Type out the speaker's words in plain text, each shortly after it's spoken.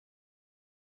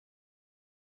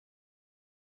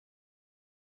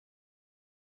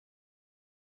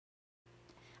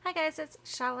Hi guys, it's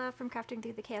Chala from Crafting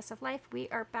Through the Chaos of Life. We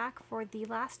are back for the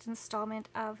last installment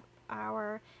of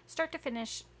our start to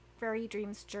finish Fairy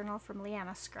Dreams journal from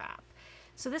Leanna Scrap.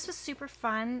 So this was super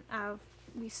fun.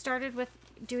 We started with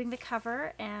doing the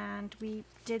cover and we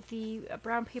did the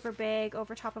brown paper bag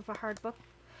over top of a hard book,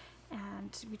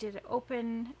 and we did an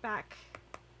open back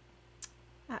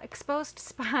exposed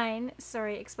spine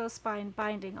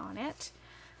binding on it.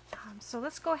 So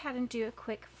let's go ahead and do a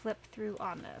quick flip through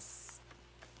on this.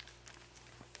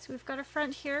 So we've got a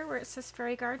front here where it says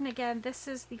Fairy Garden. Again, this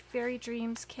is the Fairy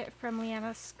Dreams kit from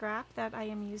Leanna Scrap that I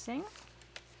am using.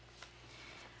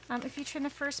 If you turn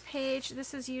the first page,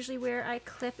 this is usually where I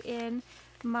clip in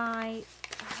my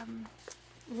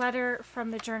letter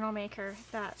from the journal maker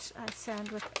that I send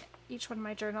with each one of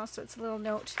my journals. So it's a little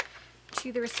note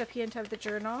to the recipient of the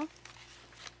journal.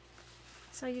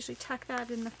 So I usually tuck that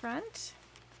in the front.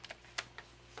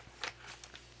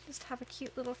 Just have a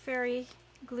cute little fairy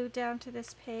glued down to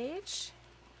this page.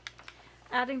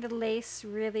 Adding the lace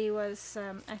really was,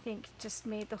 I think, just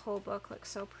made the whole book look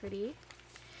so pretty.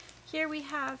 Here we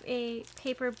have a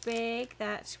paper bag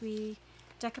that we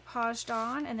decoupaged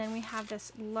on, and then we have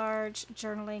this large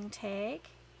journaling tag.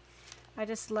 I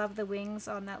just love the wings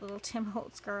on that little Tim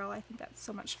Holtz girl. I think that's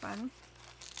so much fun.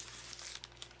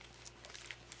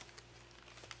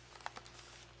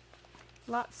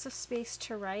 Lots of space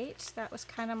to write. That was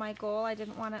kind of my goal. I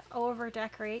didn't want to over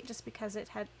decorate just because it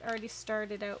had already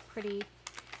started out pretty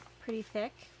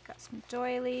thick. Got some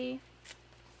doily.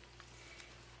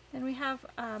 Then we have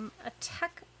a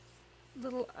tuck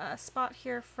little spot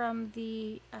here from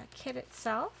the kit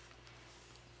itself,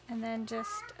 and then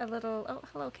just a little, oh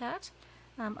hello cat,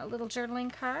 a little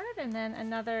journaling card, and then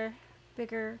another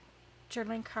bigger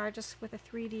journaling card just with a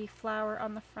 3D flower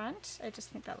on the front. I just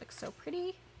think that looks so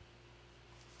pretty.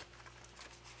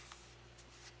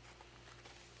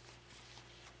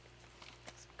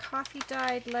 Coffee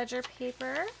dyed ledger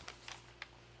paper.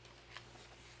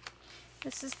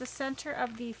 This is the center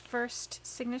of the first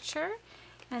signature,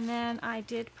 and then I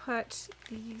did put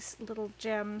these little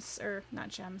gems, or not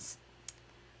gems,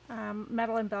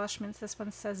 metal embellishments. This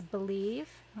one says Believe.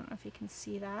 I don't know if you can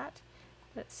see that,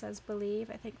 but it says Believe.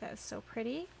 I think that is so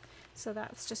pretty. So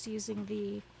that's just using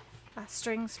the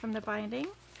strings from the binding.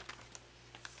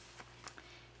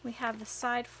 We have the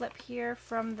side flip here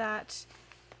from that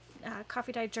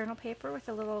coffee dyed journal paper with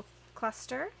a little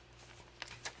cluster.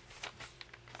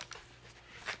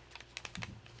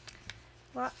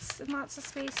 Lots and lots of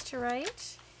space to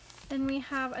write. Then we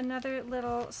have another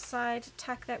little side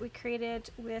tuck that we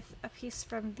created with a piece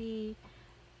from the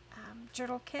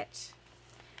journal kit.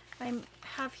 I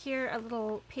have here a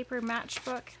little paper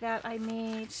matchbook that I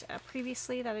made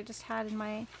previously that I just had in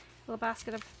my little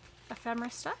basket of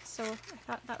ephemera stuff, so I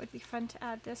thought that would be fun to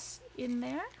add this in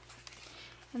there.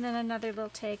 And then another little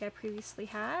tag I previously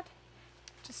had,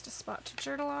 just a spot to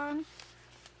journal on.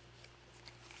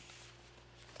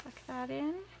 Tuck that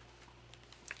in.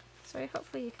 So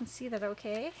hopefully you can see that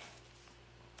okay.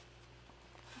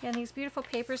 Again, these beautiful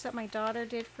papers that my daughter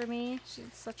did for me. She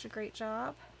did such a great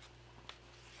job.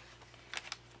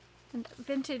 And a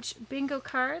vintage bingo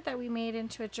card that we made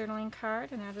into a journaling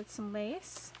card and added some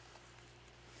lace.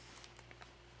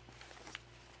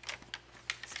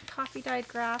 Some coffee dyed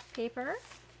graph paper.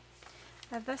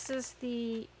 This is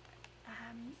the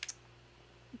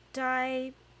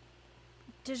dye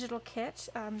digital kit,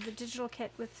 the digital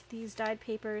kit with these dyed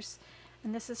papers,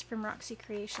 and this is from Roxy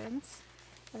Creations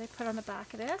that I put on the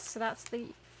back of this. So that's the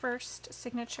first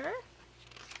signature.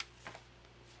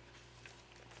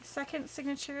 The second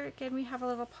signature, again, we have a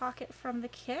little pocket from the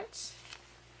kit.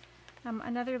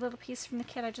 Another little piece from the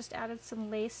kit, I just added some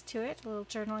lace to it, a little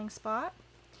journaling spot.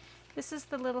 This is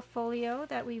the little folio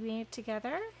that we made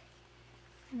together.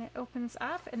 And it opens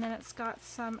up, and then it's got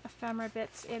some ephemera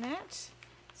bits in it.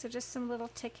 So just some little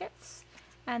tickets.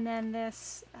 And then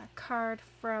this card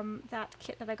from that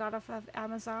kit that I got off of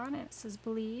Amazon, and it says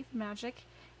Believe, magic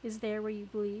is there where you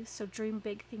believe, so dream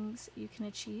big things you can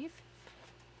achieve.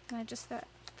 And I just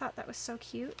thought that was so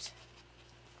cute.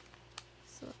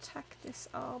 So we'll tuck this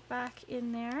all back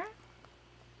in there.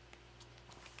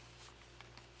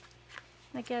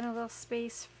 And again, a little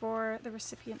space for the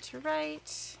recipient to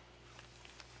write.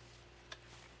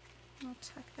 I'll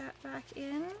tuck that back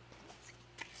in.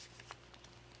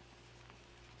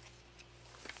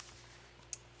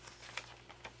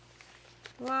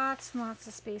 Lots and lots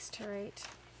of space to write.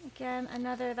 Again,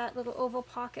 that little oval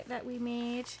pocket that we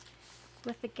made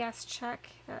with the guest check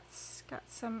that's got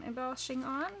some embellishing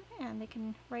on, and they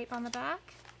can write on the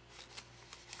back.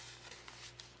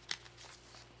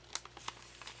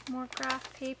 More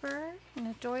graph paper and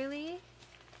a doily.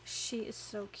 She is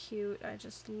so cute. I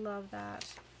just love that.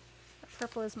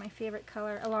 Purple is my favorite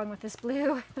color, along with this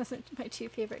blue. Those are my two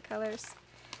favorite colors.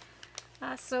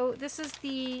 So this is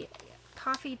the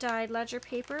coffee dyed ledger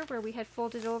paper where we had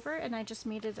folded over, and I just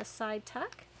made it a side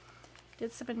tuck.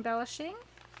 Did some embellishing.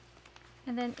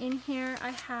 And then in here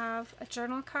I have a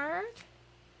journal card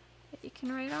that you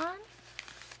can write on.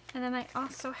 And then I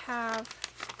also have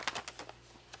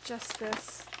just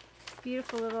this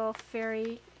beautiful little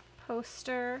fairy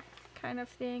poster kind of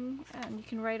thing, and you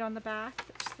can write on the back.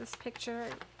 There's this picture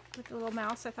with a little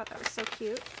mouse. I thought that was so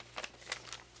cute.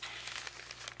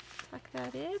 Tuck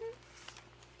that in.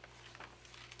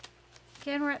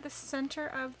 Again, we're at the center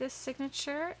of this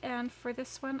signature, and for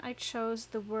this one I chose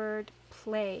the word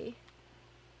play.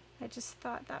 I just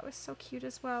thought that was so cute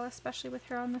as well, especially with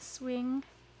her on the swing.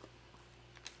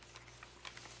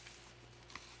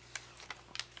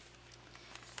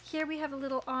 Here we have a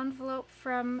little envelope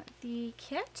from the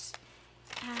kit,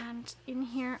 and in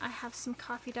here I have some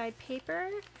coffee dyed paper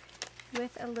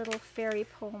with a little fairy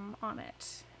poem on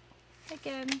it.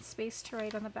 Again, space to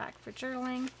write on the back for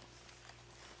journaling.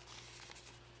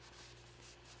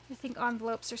 I think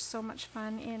envelopes are so much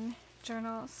fun in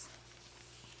journals.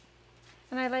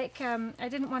 And I like, I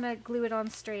didn't want to glue it on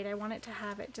straight. I want it to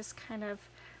have it just kind of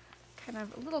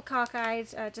a little cockeyed,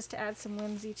 just to add some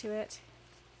whimsy to it.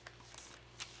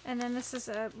 And then this is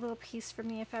a little piece from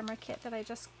the ephemera kit that I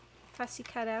just fussy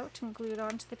cut out and glued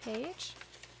onto the page.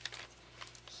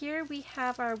 Here we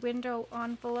have our window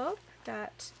envelope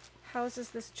that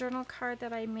houses this journal card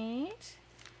that I made.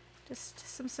 Just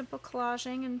some simple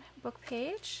collaging and book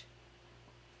page.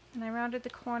 And I rounded the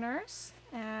corners,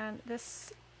 and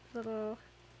this little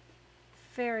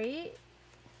fairy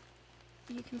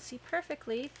you can see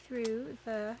perfectly through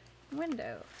the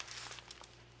window.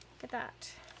 Look at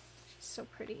that. So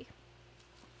pretty.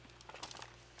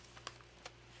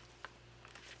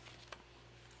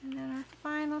 And then our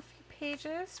final few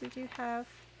pages, we do have,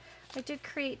 I did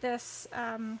create this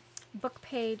book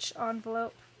page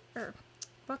envelope, or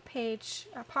book page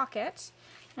pocket,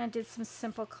 and I did some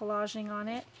simple collaging on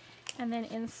it. And then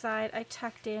inside I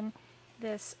tucked in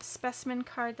this specimen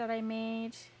card that I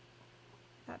made.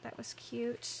 I thought that was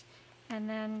cute. And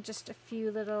then just a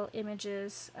few little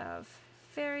images of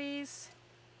fairies.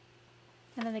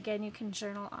 And then again, you can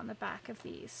journal on the back of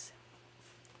these.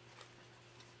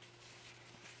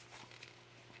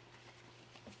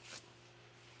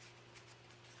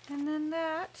 And then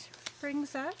that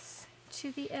brings us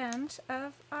to the end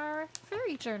of our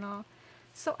fairy journal.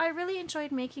 So I really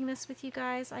enjoyed making this with you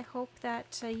guys. I hope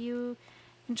that you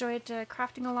enjoyed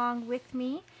crafting along with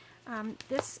me.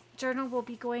 This journal will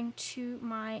be going to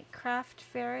my craft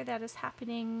fair that is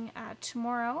happening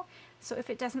tomorrow. So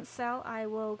if it doesn't sell, I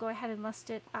will go ahead and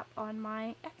list it up on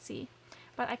my Etsy.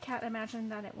 But I can't imagine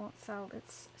that it won't sell.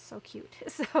 It's so cute.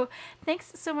 So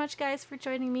thanks so much, guys, for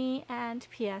joining me, and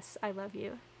P.S. I love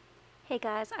you. Hey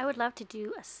guys, I would love to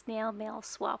do a snail mail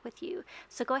swap with you.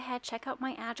 So go ahead, check out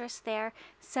my address there.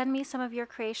 Send me some of your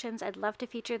creations. I'd love to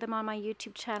feature them on my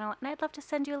YouTube channel, and I'd love to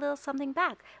send you a little something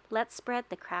back. Let's spread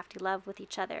the crafty love with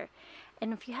each other.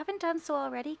 And if you haven't done so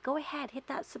already, go ahead, hit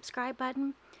that subscribe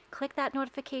button, click that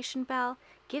notification bell,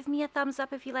 give me a thumbs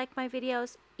up if you like my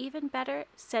videos. Even better,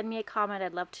 send me a comment.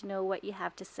 I'd love to know what you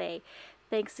have to say.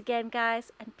 Thanks again,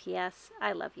 guys, and P.S.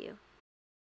 I love you.